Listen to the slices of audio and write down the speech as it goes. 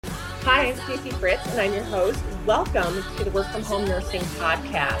Hi, I'm Stacey Fritz, and I'm your host. Welcome to the Work From Home Nursing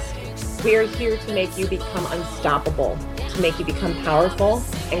Podcast. We are here to make you become unstoppable, to make you become powerful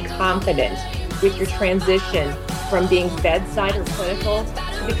and confident with your transition from being bedside or clinical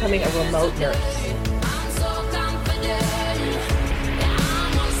to becoming a remote nurse.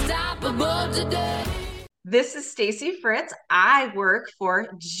 This is Stacey Fritz. I work for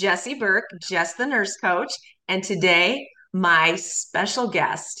Jessie Burke, Jess the Nurse Coach, and today my special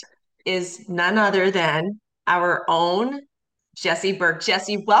guest is none other than our own Jessie Burke.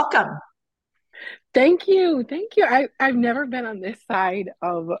 Jessie, welcome. Thank you. Thank you. I've never been on this side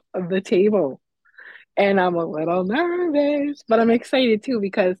of the table and I'm a little nervous, but I'm excited too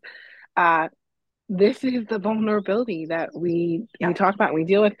because uh this is the vulnerability that we Yep. talk about and we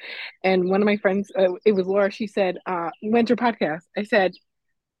deal with. And one of my friends, it was Laura, she said, when's your podcast? I said,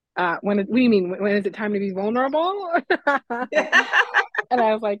 what do you mean? When is it time to be vulnerable? And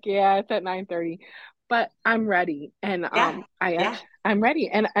I was like, yeah, it's at 9:30. But I'm ready. And Yeah. Yeah. I'm ready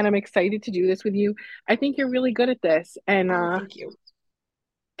and I'm excited to do this with you. I think you're really good at this. And Oh, thank you.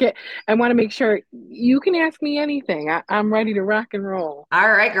 get I want to make sure you can ask me anything. I'm ready to rock and roll. All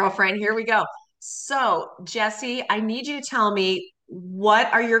right, girlfriend, here we go. So, Jessie, I need you to tell me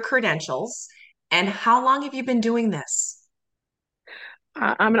what are your credentials and how long have you been doing this?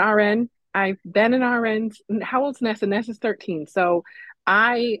 I'm an RN. I've been an RN. How old's Nessa? Nessa's 13. So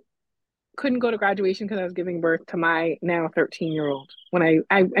I couldn't go to graduation because I was giving birth to my now 13-year-old. When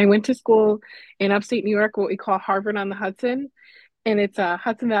I went to school in upstate New York, what we call Harvard on the Hudson, and it's a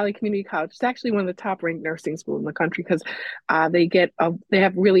Hudson Valley Community College. It's actually one of the top ranked nursing schools in the country because they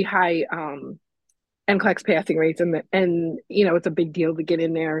have really high NCLEX passing rates, and it's a big deal to get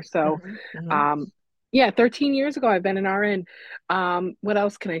in there. So Mhm, mhm. um, yeah, 13 years ago I've been an RN. What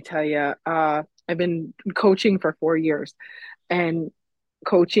else can I tell you? I've been coaching for 4 years, and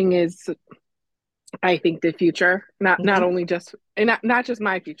coaching is, I think, the future. Not Mhm, only just, and not just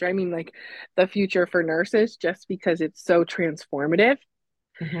my future. I mean, like, the future for nurses, just because it's so transformative.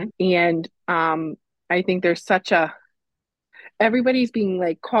 mhm. And I think there's such a everybody's being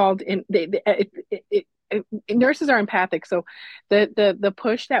like called in. Nurses are empathic, so the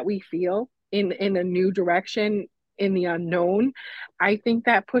push that we feel in a new direction, in the unknown, I think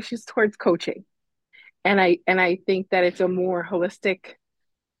that pushes towards coaching. And I think that it's a more holistic,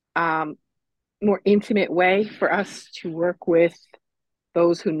 um, more intimate way for us to work with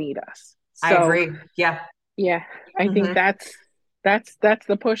those who need us. I So agree. Yeah. yeah, I think Mhm. that's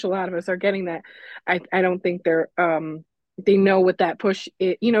the push. A lot of us are getting that. I don't think they know what that push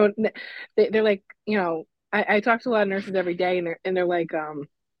is. They're like, I talk to a lot of nurses every day, and they're like,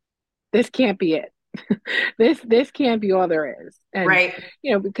 this can't be it. This can't be all there is. And Right.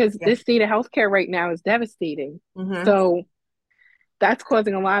 because Yeah. this state of healthcare right now is devastating. Hmm. So that's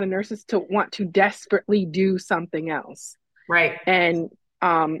causing a lot of nurses to want to desperately do something else. Right. And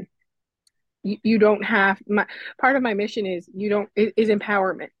um you don't have my part of my mission is you don't is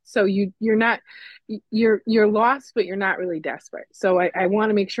empowerment. So you're not, you're lost, but you're not really desperate. So I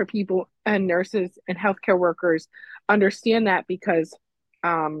want to make sure people and nurses and healthcare workers understand that, because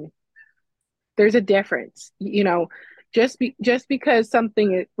um there's a difference. Just because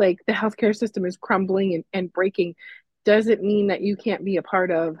something like the healthcare system is crumbling and breaking doesn't mean that you can't be a part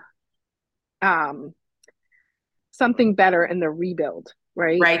of um something better in the rebuild,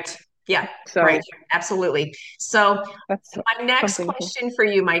 right? Right. Yeah. Right. So Absolutely. So, that's my next something to. question for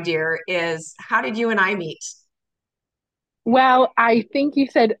you, my dear, is how did you and I meet? Well, I think you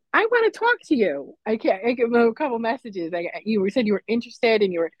said, I want to talk to you. I gave a couple messages. You said you were interested,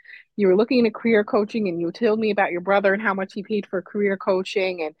 and you were looking into career coaching, and you told me about your brother and how much he paid for career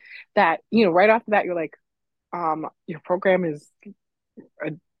coaching, and that, right off the bat, you're like, your program is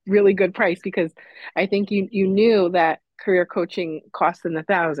a really good price, because I think you knew that career coaching costs in the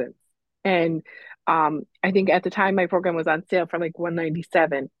thousands. And I think at the time my program was on sale for like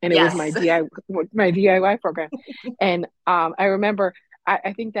 197, and it was Yes. my DIY program. And I remember,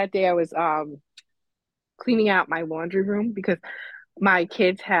 I think that day I was cleaning out my laundry room because my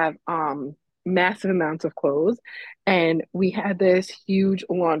kids have massive amounts of clothes, and we had this huge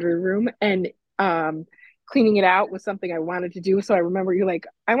laundry room, and um cleaning it out was something I wanted to do. So I remember you like,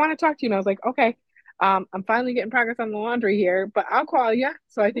 I want to talk to you, and I was like, okay, I'm finally getting progress on the laundry here, but I'll call you.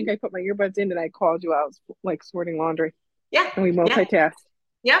 So I think I put my earbuds in and I called you. I was like sorting laundry, Yeah. and we Yeah. multitasked.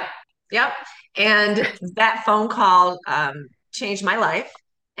 Yep. Yep. And that phone call changed my life.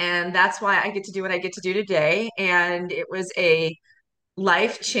 And that's why I get to do what I get to do today. And it was a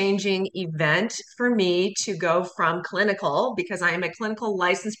life-changing event for me to go from clinical, because I am a clinical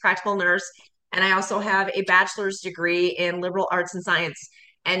licensed practical nurse, and I also have a bachelor's degree in liberal arts and science.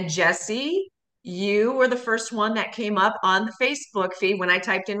 And Jesse, you were the first one that came up on the Facebook feed when I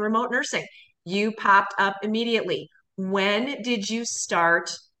typed in remote nursing. You popped up immediately. When did you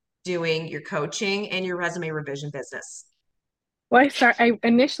start doing your coaching and your resume revision business? Well, I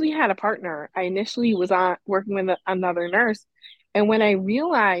initially had a partner. I initially was on working with another nurse. And when I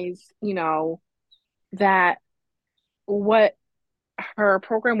realized, that what her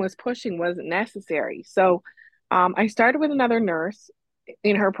program was pushing wasn't necessary. So I started with another nurse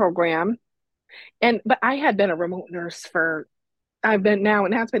in her program. But I had been a remote nurse I've been now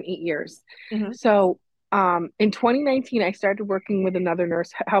it's been 8 years. Mhm. So in 2019, I started working with another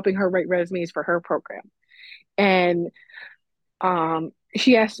nurse, helping her write resumes for her program. And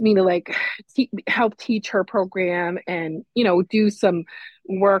she asked me to like help teach her program and do some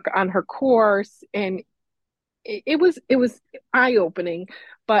work on her course. And it was eye opening.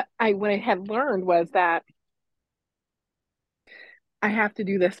 But I what I had learned was that I have to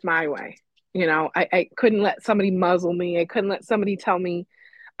do this my way. I couldn't let somebody muzzle me. I couldn't let somebody tell me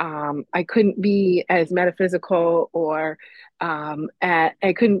I couldn't be as metaphysical or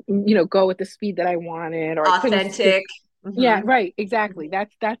I couldn't, go at the speed that I wanted, or I couldn't speak. Authentic. Yeah, Mhm. right, exactly.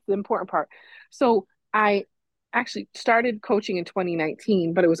 That's the important part. So I actually started coaching in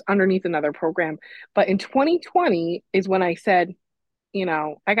 2019, but it was underneath another program. But in 2020 is when I said,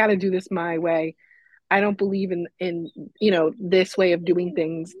 I got to do this my way. I don't believe in this way of doing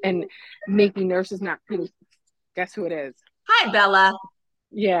things and making nurses not feel. Guess who it is? Hi, Bella.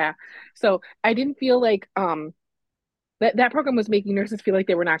 Yeah. So I didn't feel like that program was making nurses feel like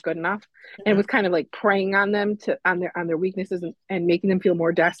they were not good enough, and Mhm. was kind of like preying on them to on their weaknesses, and making them feel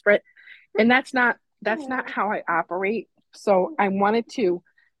more desperate. And that's not how I operate. So I wanted to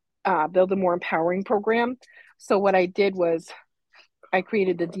build a more empowering program. So what I did was I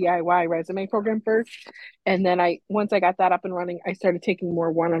created the DIY resume program first. And then once I got that up and running, I started taking more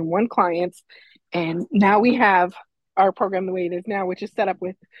one-on-one clients. And now we have our program the way it is now, which is set up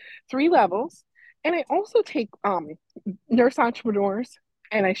with 3 levels. And I also take nurse entrepreneurs,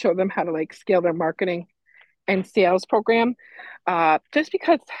 and I show them how to like scale their marketing and sales program. Just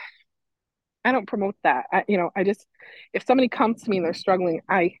because I don't promote that. I just, if somebody comes to me and they're struggling,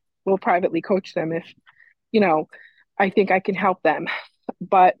 I will privately coach them if, you know, I think I can help them.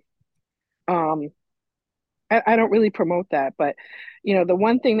 But um, I don't really promote that. But the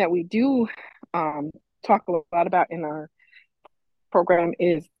one thing that we do talk a lot about in our program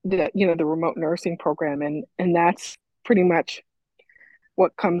is the remote nursing program, and that's pretty much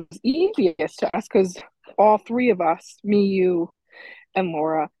what comes easiest to us, because all three of us, me, you, and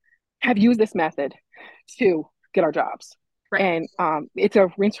Laura, have used this method to get our jobs, Right. and it's a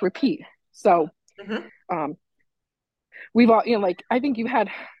rinse repeat. So Mhm. um, we've all, like, I think you've had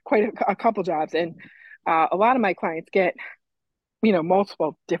quite a couple jobs, and a lot of my clients get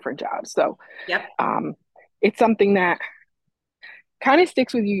multiple different jobs. So Yep. um, it's something that kind of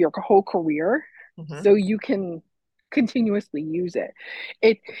sticks with you your whole career, Mhm. so you can continuously use it.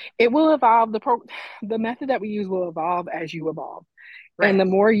 It it will evolve. The method that we use will evolve as you evolve, and Right. the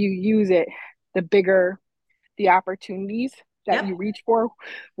more you use it, the bigger the opportunities that Yep. you reach for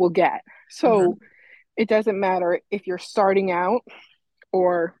will get. So Mhm. it doesn't matter if you're starting out,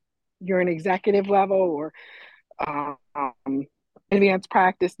 or you're an executive level, or um, advanced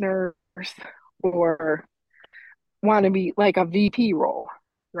practice nurse, or want to be like a VP role.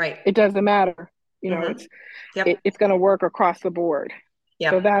 Right. It doesn't matter. Mhm. Yep. It's going to work across the board.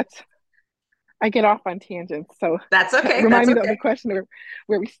 So Yep. I get off on tangents. So That's okay. remind That's me of okay. the question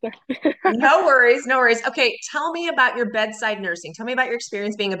where we start. No worries. No worries. Okay. Tell me about your bedside nursing. Tell me about your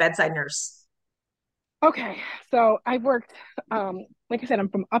experience being a bedside nurse. Okay, so I've worked, like I said, I'm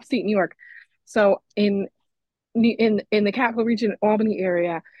from upstate New York. So in the capital region, Albany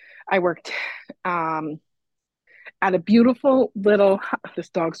area, I worked um, at a beautiful little. This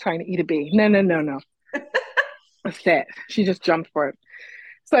dog's trying to eat a bee. No, no, no, no. That's it. She just jumped for it.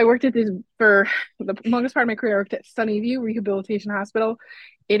 So I worked at this for the longest part of my career. I worked at Sunnyview Rehabilitation Hospital.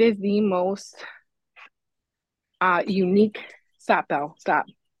 It is the most unique. Stop, Belle. Stop.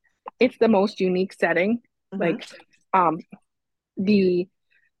 It's the most unique setting. Mhm. Like, um, the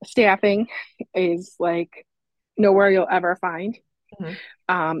staffing is like nowhere you'll ever find.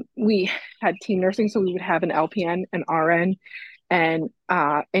 Mhm. We had team nursing, so we would have an LPN, an RN, and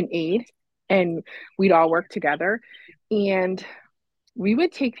an aide, and we'd all work together. And we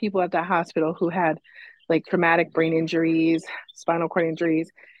would take people at the hospital who had like traumatic brain injuries, spinal cord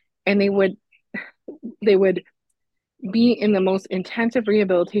injuries, and they would be in the most intensive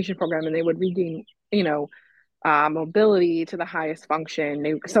rehabilitation program, and they would regain, mobility to the highest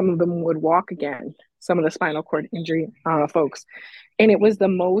function. Some of them would walk again. Some of the spinal cord injury folks, and it was the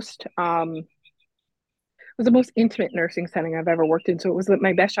most intimate nursing setting I've ever worked in. So it was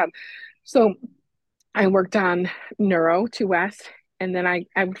my best job. So I worked on neuro to West, and then I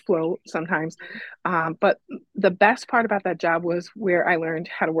would float sometimes. But the best part about that job was where I learned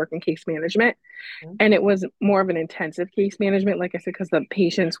how to work in case management. And it was more of an intensive case management, like I said, because the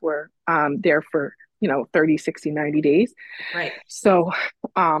patients were there for, 30, 60, 90 days. Right. So,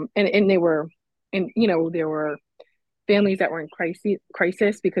 and they were, and, there were families that were in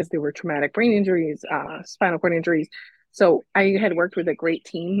crisis because there were traumatic brain injuries, spinal cord injuries. So I had worked with a great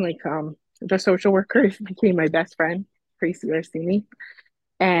team, like the social workers became my best friend, Tracy Orsini,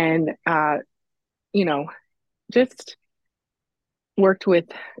 and you know, just worked with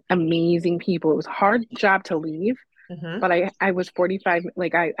amazing people. It was a hard job to leave, Mm-hmm. but I was 45.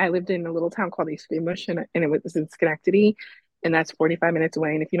 Like I lived in a little town called East Beamish, and it was in Schenectady, and that's 45 minutes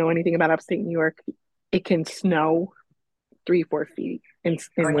away. And if you know anything about upstate New York, it can snow 3, 4 feet Oh, in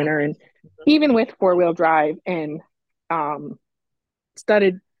yeah. winter, and even with four-wheel drive and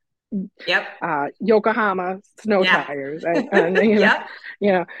studded Yep. Yokohama snow Yeah. tires, and Yep.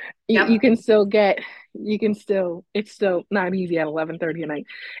 you know, Yep. you can still get, it's still not easy at 11:30 at night.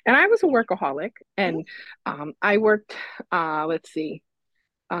 And I was a workaholic, and I worked, let's see,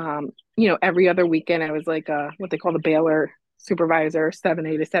 every other weekend I was like what they call the Baylor supervisor,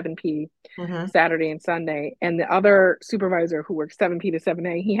 7A to 7P, Mm-hmm. Saturday and Sunday. And the other supervisor who worked 7P to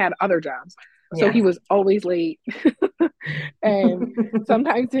 7A, he had other jobs. So Yeah. he was always late and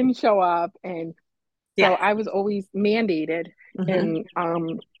sometimes didn't show up. And so Yeah. I was always mandated. Mm-hmm.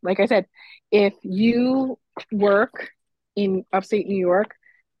 And like I said, if you work in upstate New York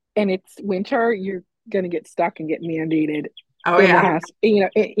and it's winter, you're going to get stuck and get mandated Oh, in the yeah. house,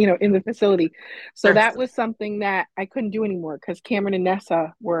 in the facility. So Sure. that was something that I couldn't do anymore because Cameron and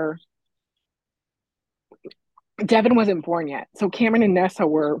Nessa were, Devin wasn't born yet. So Cameron and Nessa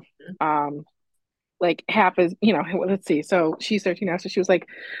were um, like half as, let's see. So she's 13 now. So she was like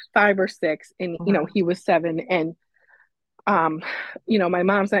 5 or 6, and, Mm-hmm. he was 7. And, um, my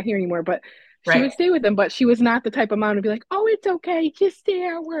mom's not here anymore, but she Right. would stay with them, but she was not the type of mom to be like, oh, it's okay. Just stay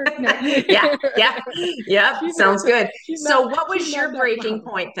at work. No, Yeah. Yeah. Yep. she's not, Sounds good. she's not, So what she's was not your that breaking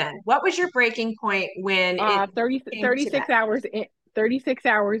mom. point then? What was your breaking point when it 30, came to 36 that? hours in, 36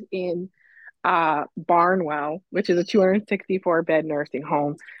 hours in Barnwell, which is a 264 bed nursing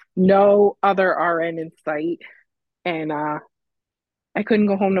home. No other RN in sight. And I couldn't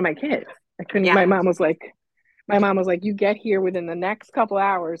go home to my kids. I couldn't. Yeah. My mom was like, you get here within the next couple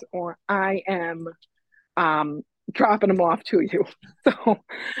hours, or I am dropping them off to you. So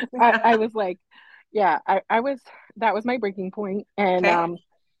I was like, yeah, I was, that was my breaking point. And Okay.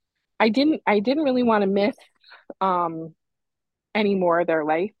 I didn't really want to miss um any more of their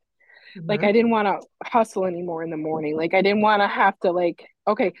life. Like I Mm-hmm. didn't want to hustle anymore in the morning. Like I didn't want to have to, like,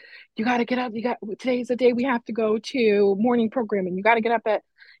 okay, you got to get up. Today's the day we have to go to morning program, and you got to get up at,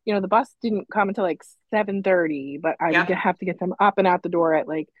 the bus didn't come until like 7:30, but I would Yep. have to get them up and out the door at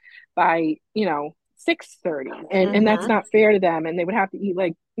like by, 6:30. And that's Mm-hmm. not fair to them. And they would have to eat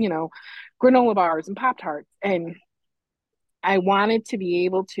like, granola bars and Pop Tarts. And I wanted to be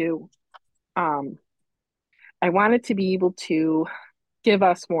able to, um, I wanted to be able to give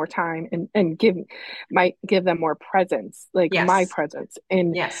us more time and give them more presence, like my Yes. presence.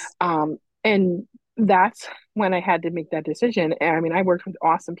 And Yes. and that's when I had to make that decision. And I mean, I worked with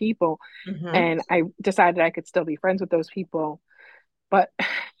awesome people, Mm-hmm. and I decided I could still be friends with those people, but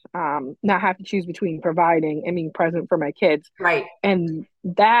not have to choose between providing and being present for my kids. Right. And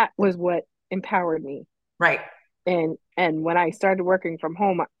that was what empowered me. Right. And when I started working from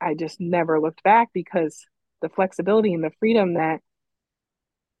home, I just never looked back, because the flexibility and the freedom that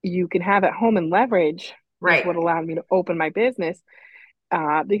you can have at home and leverage is Right. what allowed me to open my business.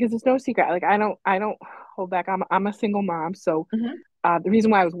 Because it's no secret. Like I don't hold back. I'm a single mom, so Mm-hmm. the reason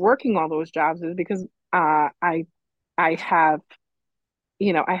why I was working all those jobs is because I have,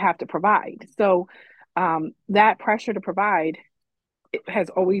 I have to provide. So that pressure to provide, it has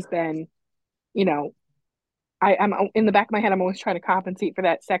always been, you know, I'm in the back of my head. I'm always trying to compensate for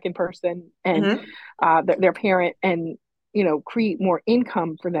that second person and Mm-hmm. their parent, and create more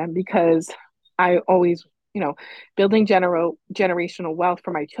income for them, because I always, building generational wealth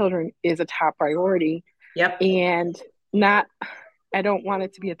for my children is a top priority, Yep. and not I don't want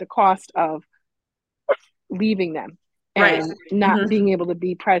it to be at the cost of leaving them Right. and not Mm-hmm. being able to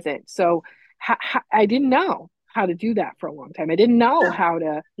be present. So I didn't know how to do that for a long time. I didn't know Sure. how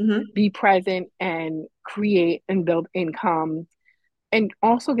to Mm-hmm. be present and create and build income, and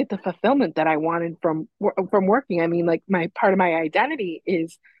also get the fulfillment that I wanted from working. I mean, like, my part of my identity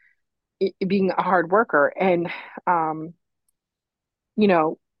is being a hard worker, and you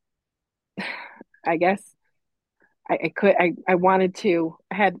know, I guess I wanted to,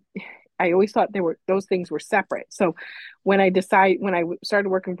 I always thought those things were separate. So when I started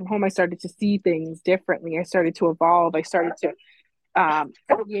working from home, I started to see things differently. I started to evolve. I started to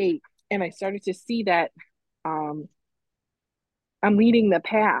create, and I started to see that um, I'm leading the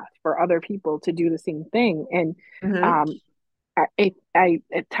path for other people to do the same thing. And Mm-hmm. um, it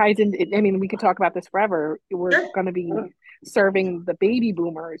ties in. I mean, we could talk about this forever. We're Sure. going to be serving the baby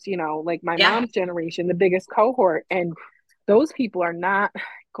boomers, like my Yeah. mom's generation, the biggest cohort, and those people are not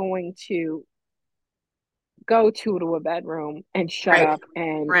going to go to a bedroom and shut Right. up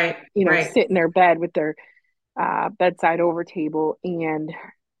and Right. Right. sit in their bed with their bedside over table, and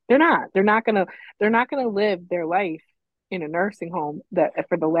they're not gonna live their life in a nursing home that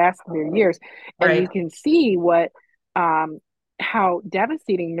for the last of their years. And you Right. can see what um how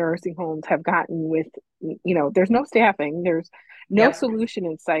devastating nursing homes have gotten with, there's no staffing, there's no Yep. solution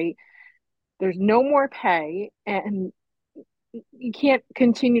in sight, there's no more pay, and you can't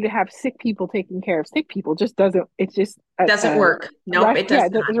continue to have sick people taking care of sick people. Just doesn't It's just Doesn't work. Nope, it does yeah,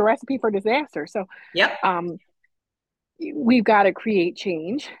 not. there's a recipe for disaster. So Yep. um we've got to create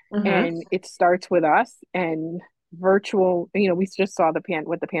change, Mm-hmm. and it starts with us. And virtual, we just saw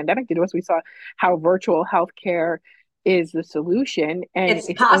what the pandemic did to us. We saw how virtual healthcare is the solution, and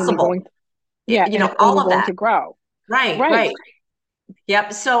It's possible. it's All only of going that. to grow. Right. Right. Right.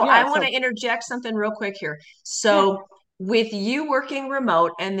 Yep. So Yeah. I want to So interject something real quick here. yeah. So with you working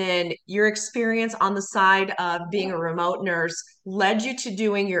remote and then your experience on the side of being a remote nurse led you to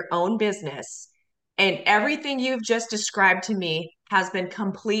doing your own business. And everything you've just described to me has been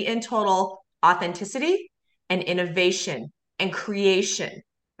complete and total authenticity and innovation and creation.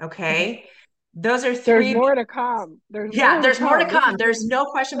 Mhm. Okay. Those are There's three. more to come. There's Yeah, more to there's more to come. This come. is There's no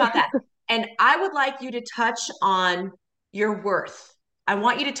question about that. And I would like you to touch on your worth. I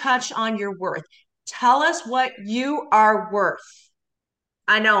want you to touch on your worth. Tell us what you are worth.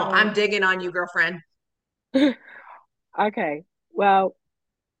 I know I'm oh. digging on you, girlfriend. Okay. Well,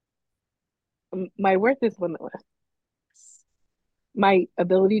 my worth is limitless. My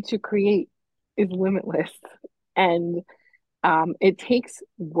ability to create is limitless, and it takes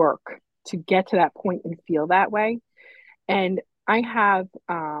work to get to that point and feel that way. And I have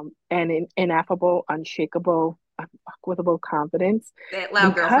an ineffable, unshakable, unfuckwithable confidence Say it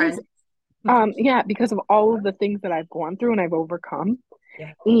loud, because, girlfriend. yeah, because of all of the things that I've gone through and I've overcome.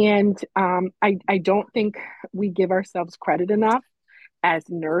 Yeah. And I don't think we give ourselves credit enough as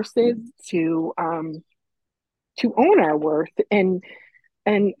nurses to own our worth, and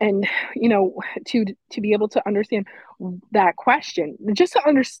to be able to understand that question, just to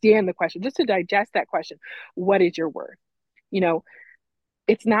understand the question, just to digest that question. What is your worth? you know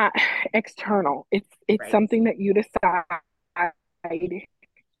it's not external. It's Right. something that you decide.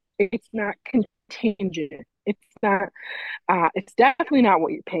 It's not contingent. It's definitely not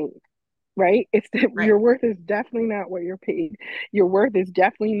what you're paid, right? Right. Your worth is definitely not what you're paid. Your worth is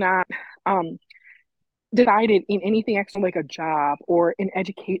definitely not um decided in anything external, like a job or in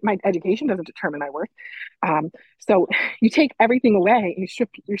educate. My education doesn't determine my worth. So you take everything away and you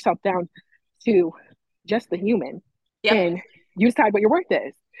strip yourself down to just the human, Yep. and you decide what your worth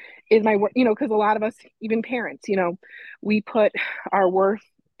is. Is my worth, because a lot of us, even parents, we put our worth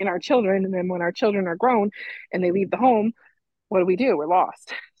in our children, and then when our children are grown and they leave the home, what do? We're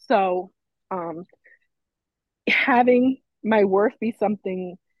lost. So um, having my worth be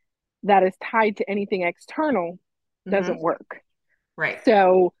something that is tied to anything external Mm-hmm. doesn't work. Right.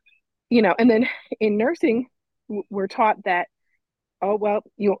 So, and then in nursing, we're taught that, oh well,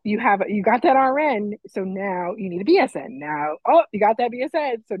 you got that RN, so now you need a BSN. Now, oh, you got that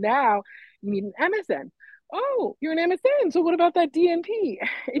BSN, so now you need an MSN. Oh, you're an MSN, so what about that DNP?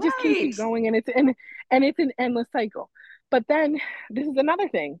 It just keeps Right. you going, and it's an endless cycle. But then this is another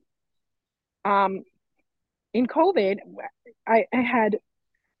thing. Um, in COVID, I had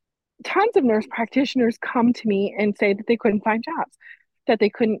tons of nurse practitioners come to me and say that they couldn't find jobs, that they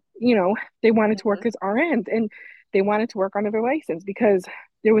couldn't, they wanted to work Mm-hmm. as RNs, and they wanted to work under their license because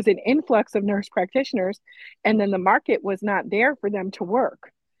there was an influx of nurse practitioners, and then the market was not there for them to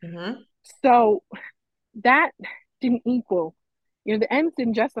work. Mm-hmm. So that didn't equal, the ends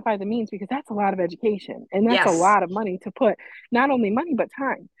didn't justify the means, because that's a lot of education and that's a Yes. lot of money to put, not only money, but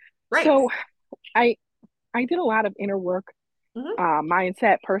time. Right. So I, I did a lot of inner work, Mm-hmm.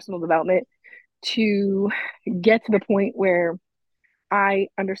 mindset, personal development, to get to the point where I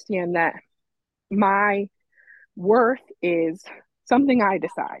understand that my worth is something I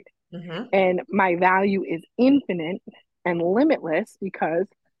decide, Mm-hmm. and my value is infinite and limitless because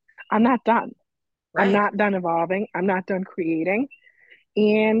I'm not done. I'm Right. not done evolving. I'm not done creating.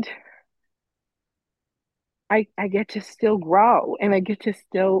 And I get to still grow and I get to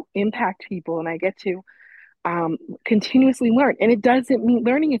still impact people and I get to continuously learn. And it doesn't mean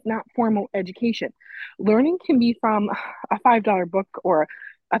learning is not formal education. Learning can be from a $5 book or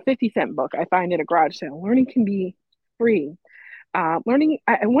a 50-cent book I find at a garage sale. Learning can be free. One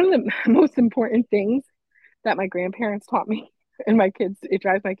of the most important things that my grandparents taught me, and my kids, it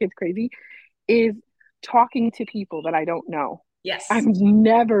drives my kids crazy, is talking to people that I don't know. I've Yes.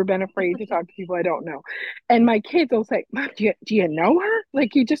 never been afraid to talk to people I don't know. And my kids will say, Mom, do you know her?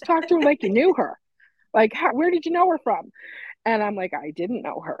 Like you just talked to her like you knew her. Like, where did you know her from? And I'm like, I didn't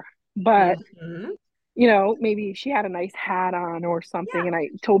know her. But, Mm-hmm. maybe she had a nice hat on or something. Yeah. And I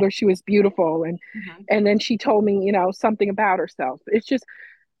told her she was beautiful. Mm-hmm. And then she told me, something about herself. It's just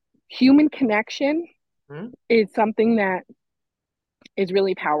human connection Mm-hmm. is something that is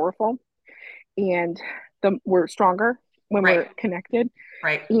really powerful. And we're stronger when Right. we're connected.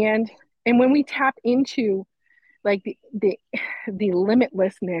 Right. And when we tap into like the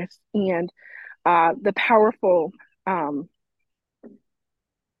limitlessness and the powerful um,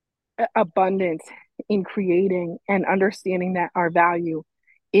 abundance in creating and understanding that our value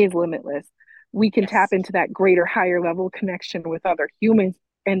is limitless, we can tap Yes. into that greater, higher level connection with other humans,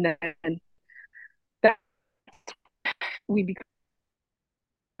 and then that we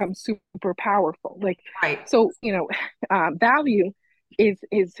become super powerful. Like Right. so, value is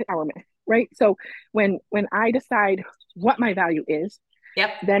empowerment, right? So when I decide what my value is,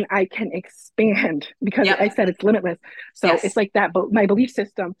 Yep. then I can expand because I Yep. said it's limitless. So it's Yes. like that. But my belief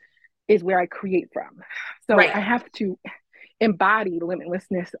system is where I create from. So Right. I have to embody the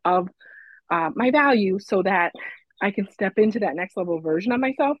limitlessness of my value so that I can step into that next level version of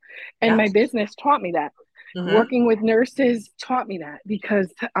myself. And Yep. my business taught me that. Mm-hmm. Working with nurses taught me that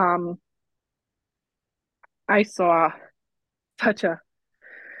because I saw such a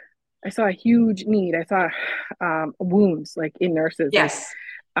I saw a huge need. I saw wounds like in nurses. Like Yes.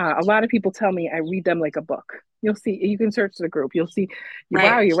 a lot of people tell me I read them like a book. You'll see. You can search the group. You'll see.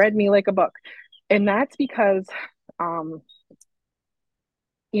 Wow, Right. you read me like a book, and that's because um,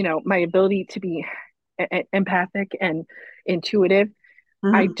 my ability to be empathic and intuitive.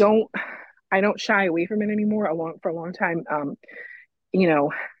 I Mm-hmm. don't. I don't shy away from it anymore. For a long time, you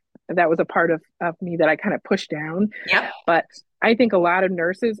know, that was a part of me that I kind of pushed down. Yep. But I think a lot of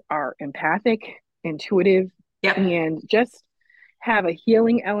nurses are empathic, intuitive, Yep. and just have a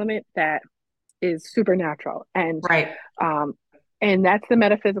healing element that is supernatural. Right. Um, and that's the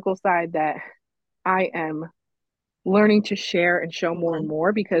metaphysical side that I am learning to share and show more and Mm-hmm.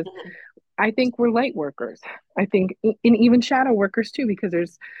 more because Mm-hmm. I think we're light workers. I think, and even shadow workers too, because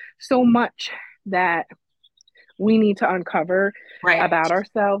there's so much that we need to uncover Right. about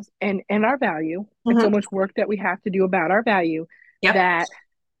ourselves and our value, and so Mm-hmm. much work that we have to do about our value Yep. that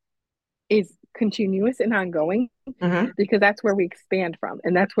is continuous and ongoing Mm-hmm. because that's where we expand from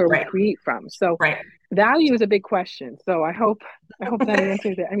and that's where we Right. create from. So Right. value is a big question. So I hope that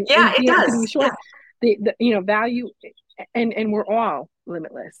answers it. I mean, Yeah, it to be does. Yeah. short, value, and we're all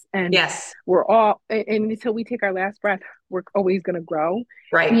limitless, and Yes. we're all, and until we take our last breath, we're always going to grow.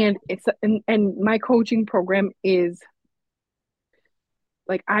 Right. And my coaching program is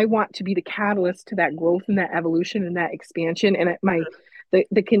like I want to be the catalyst to that growth and that evolution and that expansion. And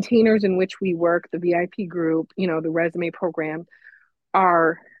the containers in which we work, the VIP group, the resume program,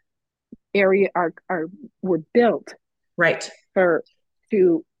 our area are were built Right. for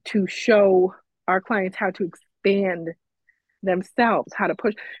to show our clients how to expand themselves, how to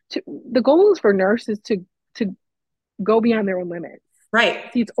push. The goal is for nurses to go beyond their own limits.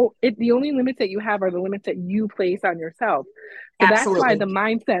 Right. See, the only limits that you have are the limits that you place on yourself. So that's why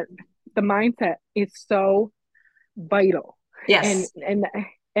Absolutely. the mindset is so vital. And Yes.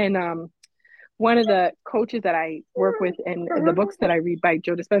 and one of the coaches that I work with and the books that I read by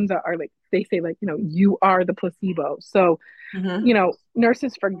Joe Dispenza are like they say like you are the placebo. So Mm-hmm.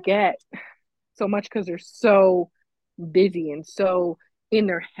 nurses forget so much because they're so busy and so in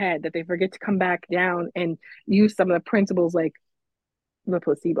their head that they forget to come back down and use some of the principles like the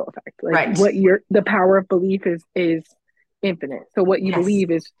placebo effect. Like Right. the power of belief is infinite. So what you Yes.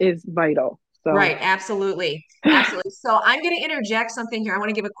 believe is vital. So Right. Absolutely. Absolutely. So I'm going to interject something here. I want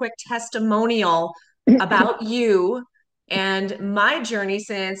to give a quick testimonial about you and my journey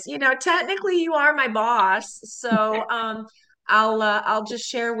since, technically you are my boss. So I'll just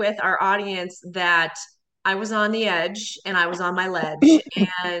share with our audience that I was on the edge and I was on my ledge.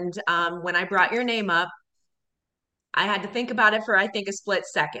 And when I brought your name up, I had to think about it for, I think, a split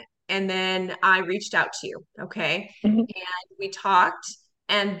second. And then I reached out to you. Okay. And we talked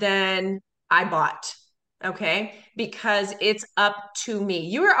and then I bought. Okay, because it's up to me.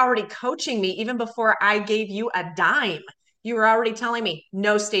 You were already coaching me even before I gave you a dime. You were already telling me,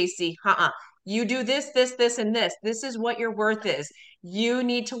 no, Stacy, you do this, this, this, and this. This is what your worth is. You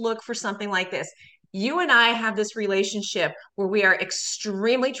need to look for something like this. You and I have this relationship where we are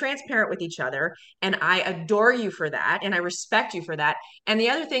extremely transparent with each other, and I adore you for that, and I respect you for that. And the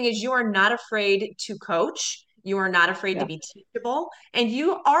other thing is, you are not afraid to coach. You are not afraid to Yeah. be teachable, and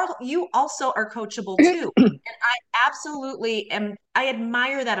you also are coachable too. And I absolutely am. I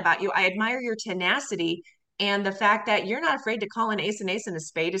admire that about you. I admire your tenacity and the fact that you're not afraid to call an ace and ace and a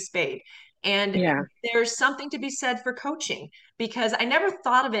spade a spade. And Yeah. there's something to be said for coaching, because I never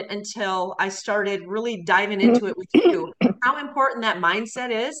thought of it until I started really diving into it with you, how important that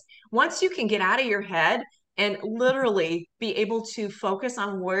mindset is. Once you can get out of your head and literally be able to focus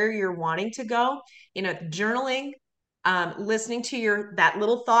on where you're wanting to go, journaling, listening to that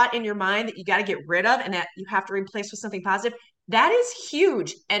little thought in your mind that you got to get rid of and that you have to replace with something positive, that is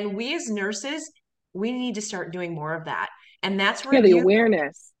huge. And we as nurses, we need to start doing more of that. And that's where Yeah, the you,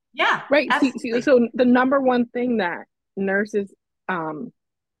 awareness. yeah, Right. See, absolutely. so the number one thing that nurses um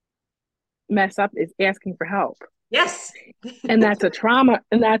mess up is asking for help. Yes. And that's a trauma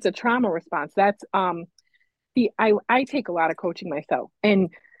response. That's see, I take a lot of coaching myself. And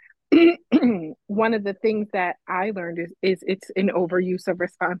one of the things that I learned is it's an overuse of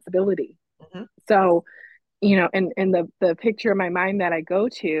responsibility. Mhm. So, and the picture in my mind that I go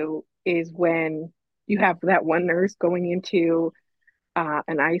to is when you have that one nurse going into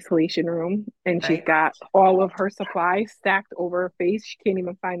an isolation room, and she's Right. got all of her supplies stacked over her face. She can't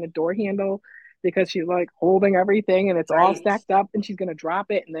even find the door handle because she's like holding everything and it's all Right. stacked up, and she's going to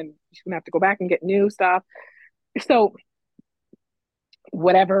drop it, and then she's going to have to go back and get new stuff. So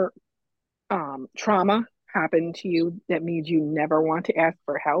whatever trauma happened to you that made you never want to ask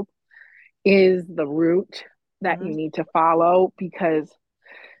for help is the route that Mhm. you need to follow, because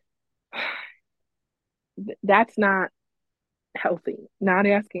that's not healthy. Not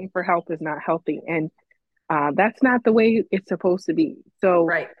asking for help is not healthy. And that's not the way it's supposed to be. So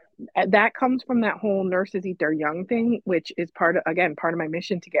Right. that comes from that whole nurses eat their young thing, which is part of my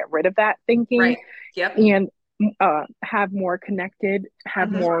mission to get rid of that thinking Right. Yep. and have more connected,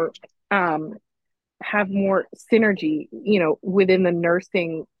 Mhm. um, have more synergy, within the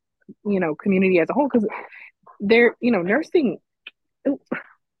nursing, community as a whole. Because nursing, ooh,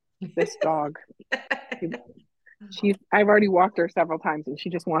 this dog, I've already walked her several times and she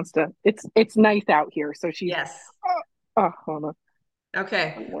just wants to, it's nice out here. So she's, Yes. hold on.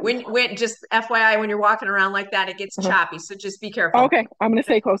 Okay. When just FYI, when you're walking around like that, it gets Uh-huh. choppy. So just be careful. Okay, I'm gonna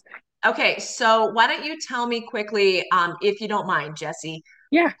stay close. Okay. So why don't you tell me quickly, if you don't mind, Jesse,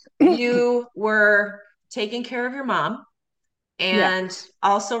 Yeah. you were taking care of your mom Yes, and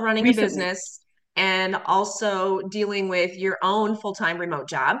also running a recently. business and also dealing with your own full-time remote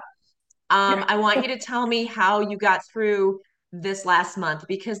job. Yeah. I want you to tell me how you got through this last month,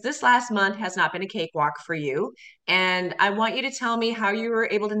 because this last month has not been a cakewalk for you. And I want you to tell me how you were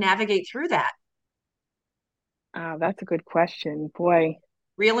able to navigate through that. That's a good question. Boy,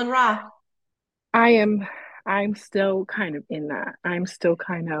 Real and raw. I am I'm still kind of in that. I'm still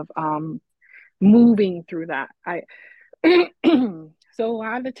kind of moving through that. I so a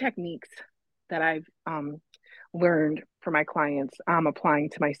lot of the techniques that I've learned for my clients, I'm applying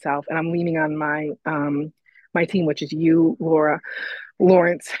to myself, and I'm leaning on my team, which is you, Laura,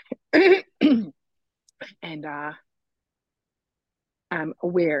 Lawrence, and I'm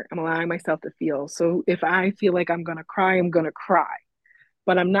aware. I'm allowing myself to feel. So if I feel like I'm gonna cry, I'm gonna cry,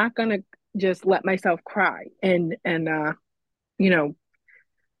 but I'm not gonna just let myself cry and you know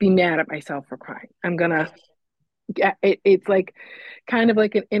be mad at myself for crying. I'm gonna Right. it's like kind of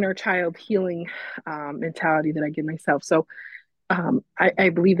like an inner child healing mentality that I give myself. So I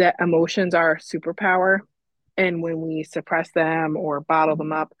believe that emotions are a superpower, and when we suppress them or bottle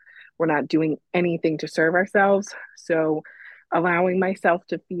them up, we're not doing anything to serve ourselves. So allowing myself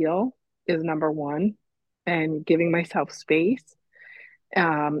to feel is number one, and giving myself space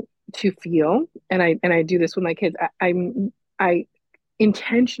um, to feel. And I do this with my kids. I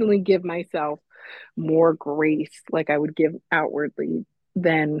intentionally give myself more grace, like I would give outwardly,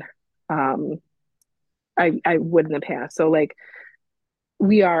 than um, I would in the past. So like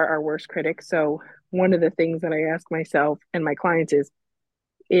we are our worst critics. So one of the things that I ask myself and my clients is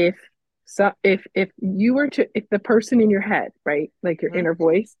if if you were to if the person in your head, right, like your Mhm. inner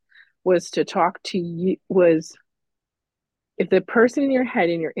voice was to talk to you was if the person in your head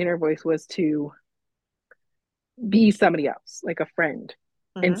in your inner voice was to be somebody else, like a friend,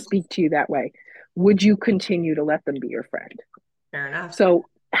 and Mhm. speak to you that way, would you continue to let them be your friend? Fair enough. So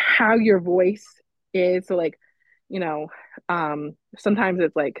how your voice is. So like, you know, sometimes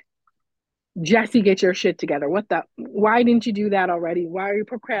it's like, Jesse, get your shit together. Why didn't you do that already? Why are you Yeah.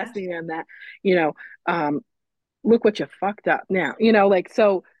 procrastinating on that? You know, look what you fucked up now. Like,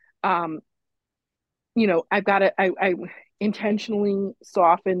 so, um, I've got to, I intentionally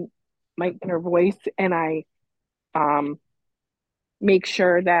soften my inner voice, and I, um, make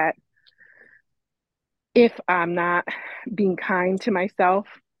sure that if I'm not being kind to myself,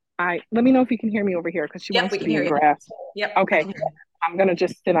 let me know if you can hear me over here because she Yep, wants we to can be hear in you. grass. Yep, I Okay. can hear you. I'm gonna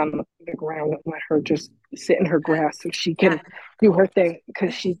just sit on the ground and let her just sit in her Okay. grass so she Yeah. can do her thing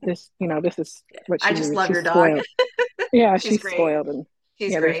because this is what I she just needs. love She's your dog. spoiled. Yeah, She's she's great. spoiled, and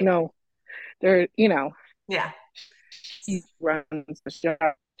She's yeah, there's great. no there. Yeah. She runs the show.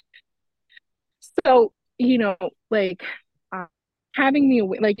 So like um, having the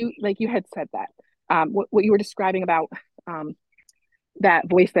like you had said that what you were describing about um that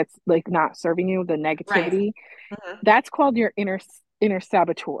voice that's like not serving you, the Right. negativity, Hmm. that's called your inner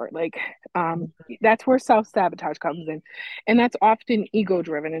saboteur. Like that's where self-sabotage comes in, and that's often ego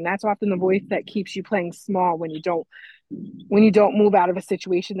driven, and that's often the voice that keeps you playing small when you don't move out of a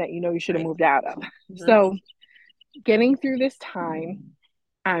situation that you should have Right. moved out of. Hmm. So getting through this time,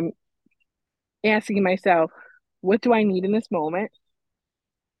 I'm asking myself, what do I need in this moment,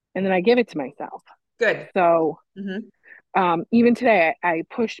 and then I give it to myself. Good. So Hmm. even today I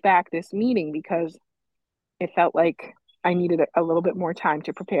pushed back this meeting because it felt like I needed a little bit more time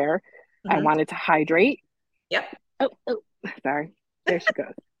to prepare. I Hmm. wanted to hydrate. Yep. Oh, sorry. There she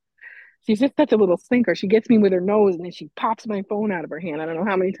goes. She's just such a little stinker. She gets me with her nose and then she pops my phone out of her hand. I don't know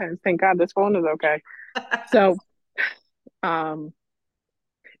how many times. Thank God this phone is okay. So, um,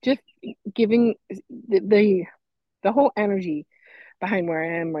 just giving the whole energy behind where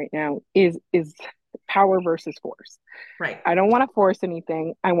I am right now is power versus force. Right. I don't want to force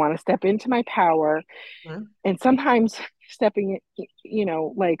anything. I want to step into my power, Hmm. and sometimes stepping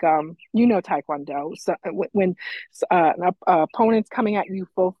like taekwondo, so when an opponent's coming at you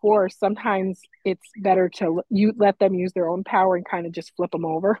full force, sometimes it's better to you let them use their own power and kind of just flip them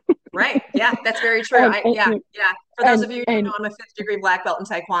over. Right. Yeah, that's very true. and, I and yeah, yeah. For those and of you who don't know, and I'm a fifth degree black belt in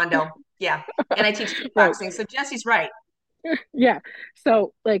Taekwondo. Yeah. And I teach right, kickboxing. So Jesse's right. yeah,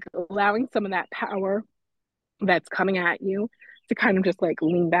 so like allowing some of that power that's coming at you to kind of just like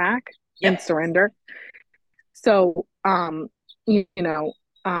lean back and Yep. surrender. So you know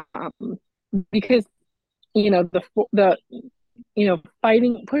um because the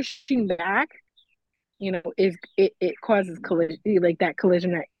fighting, pushing back, it causes collision, like that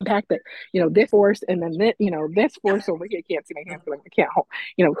collision, that impact, that this force, and then this Yep. force over here. I can't see my hands, but I can't hold,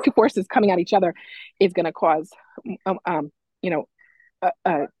 two forces coming at each other is going to cause you know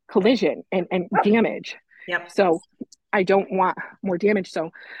a collision and damage. Yep. So I don't want more damage.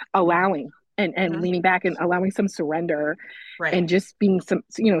 So allowing and Hmm. leaning back and allowing some surrender Right. and just being some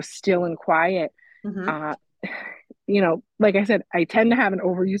still and quiet. Hmm. uh like I said, I tend to have an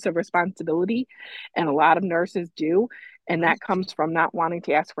overuse of responsibility, and a lot of nurses do, and Hmm. that comes from not wanting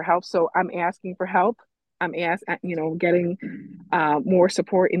to ask for help. So I'm asking for help. I'm getting more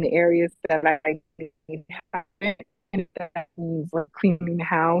support in the areas that I need help in, and that means like cleaning the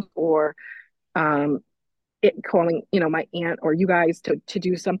house, or um, calling my aunt or you guys to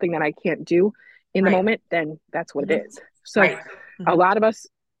do something that I can't do in the Right. moment. Then that's what Hmm. it is. So Right. a Hmm. lot of us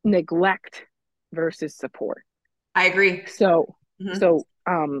neglect versus support. I agree. So Hmm. so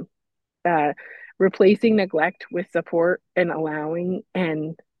uh replacing neglect with support and allowing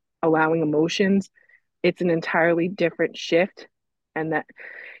emotions, it's an entirely different shift. And that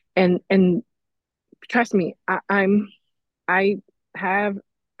and trust me, I have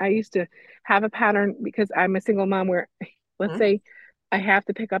I used to have a pattern because I'm a single mom where, let's Hmm. say, I have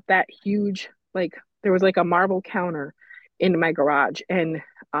to pick up that huge, like, there was like a marble counter in my garage, and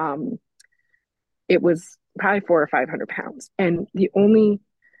um it was probably 400 or 500 pounds. And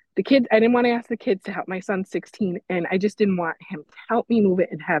the kids, I didn't want to ask the kids to help. My son's 16, and I just didn't want him to help me move it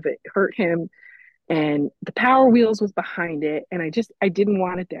and have it hurt him. And the Power Wheels was behind it, and I didn't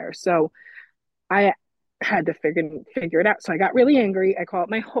want it there. So I had to figure it out. So I got really angry. I call it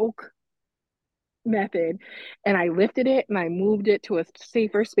my Hulk method, and I lifted it and I moved it to a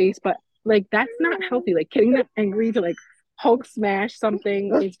safer space. But like, that's not healthy. Like, getting that angry to like Hulk smash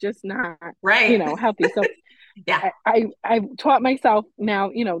something is just not Right. healthy. So Yeah. I've taught myself now,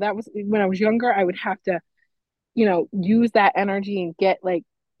 that was when I was younger. I would have to, use that energy and get like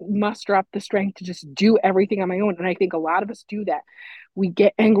muster up the strength to just do everything on my own. And I think a lot of us do that. We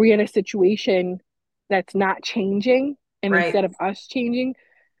get angry at a situation that's not changing, and Right. instead of us changing,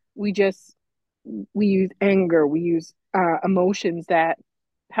 we just we use anger, we use emotions that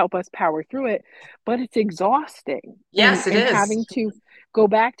help us power through it, but it's exhausting. Yes, it And is. having to go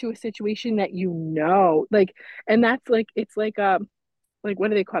back to a situation that like, and that's like what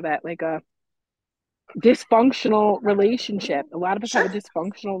do they call that? Like a dysfunctional relationship. A lot of us have a Sure.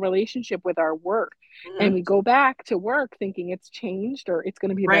 dysfunctional relationship with our work, and Hmm. we go back to work thinking it's changed or it's going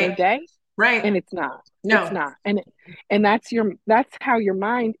to be a better Right. day, Right. and it's not. It's No. not. And that's how your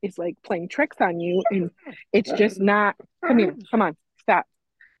mind is like playing tricks on you, and it's just not. Come here, come on, stop.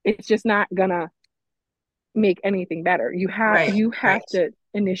 It's just not gonna make anything better. Right. You Right. have to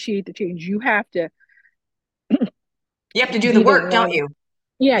initiate the change. You have to You have to do the be the work, don't one. you?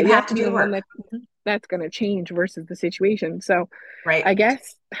 Yeah, You you have have to to be do the the one work. Mhm. that's going to change versus the situation. So Right. I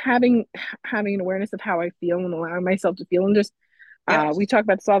guess having an awareness of how I feel and allowing myself to feel, and just Yep. we talk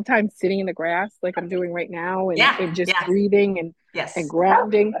about this all the time, sitting in the grass like I'm doing right now, Yeah. and just Yeah. breathing and Yes.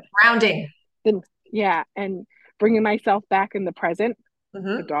 grounding, Grounding. and yeah, and bringing myself back in the present. The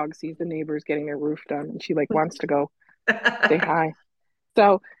Hmm. dog sees the neighbors getting their roof done, and she like wants to go say hi.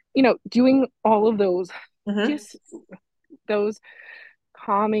 So, doing all of those, Hmm. just those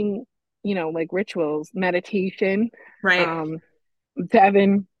calming, like rituals, meditation. Right. Um,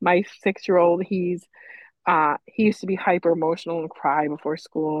 Devin, my 6-year old, he used to be hyper emotional and cry before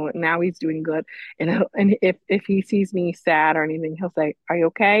school. And now he's doing good. And if he sees me sad or anything, he'll say, "Are you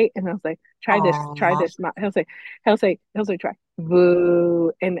okay?" And I'll say, try Oh. this." He'll say, "Try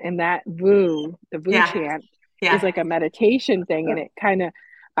voo," and that voo, the voo Yeah. chant, is Yeah. like a meditation thing, and it kind of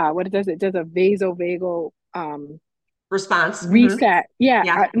what it does a vasovagal Response. Hmm. reset. Yeah,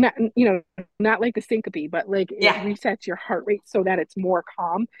 Yeah. not not like the syncope, but like it Yeah. resets your heart rate so that it's more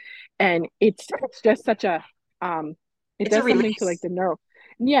calm. And it's just such a it It's a does something to like release. the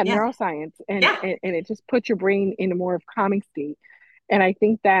Yeah. neuroscience, Yeah. and it just puts your brain in a more of calming state. And I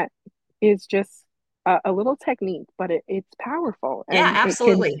think that is just a little technique, but it's powerful, Yeah. and it can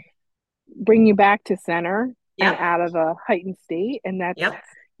Absolutely. bring you back to center and Yep. out of a heightened state. And that's, Yep.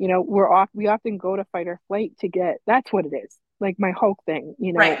 we often go to fight or flight to get, that's what it is. Like my Hulk thing,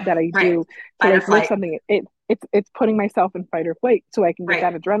 Right. that I Right. do to Fight or like lift flight. something. It's putting myself in fight or flight so I can get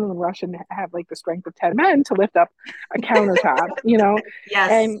Right. that adrenaline rush and have like the strength of 10 men to lift up a countertop,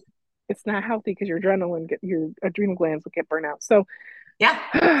 Yes. and it's not healthy because your adrenal glands will get burnt out. So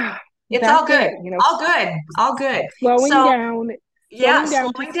Yeah. It's all that's good. it, All good. All good. slowing So, down, yeah, to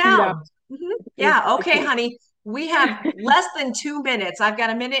slowing speed up down. Hmm. is Yeah. the Okay, key. honey. We have less than 2 minutes. I've got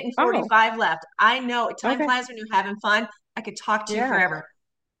a minute and Oh, 45 left. I know time okay. flies when you're having fun. I could talk to you Yeah, forever.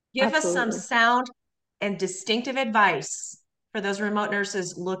 Give us some absolutely. sound and distinctive advice for those remote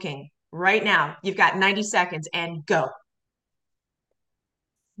nurses looking right now. You've got 90 seconds and go.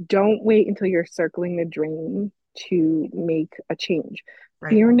 Don't wait until you're circling the drain to make a change.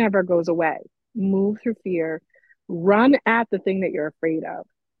 Right. Fear never goes away. Move through fear. Run at the thing that you're afraid of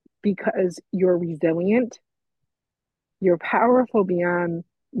because you're resilient. You're powerful beyond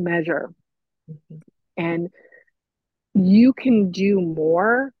measure. Mhm. And you can do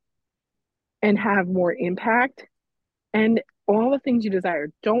more and have more impact and all the things you desire.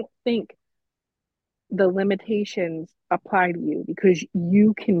 Don't think the limitations apply to you because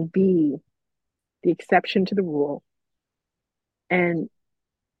you can be the exception to the rule, and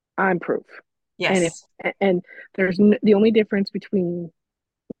I'm proof. And if Yes. and the only difference between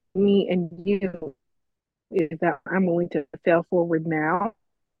me and you is that I'm willing to fail forward now,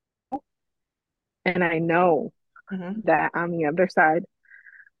 and I know Hmm. that on the other side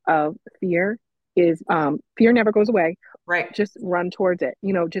of fear is fear never goes away. Right. Just run towards it.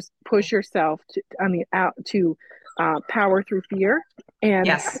 Just push yourself to on the out to power through fear and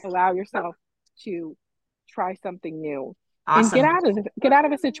Yes. allow yourself to try something new and Awesome. get out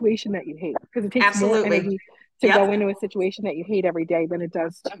of a situation that you hate, because it takes more Absolutely. energy to Yep. go into a situation that you hate every day than it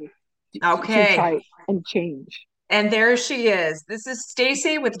does to Okay. try and change. And there she is. This is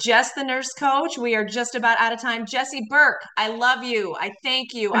Stacy with Jess the Nurse Coach. We are just about out of time. Jessie Burke, I love you. I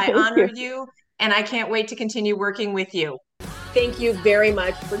thank you. I Thank honor you. you. And I can't wait to continue working with you. Thank you very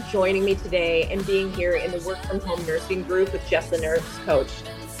much for joining me today and being here in the Work from Home Nursing Group with Jess the Nurse Coach.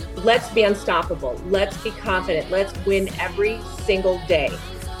 Let's be unstoppable. Let's be confident. Let's win every single day.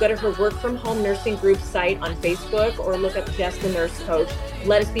 Go to her Work from Home Nursing Group site on Facebook or look up Jess the Nurse Coach.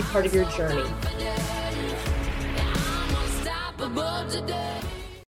 Let us be part of your journey. Unstoppable today.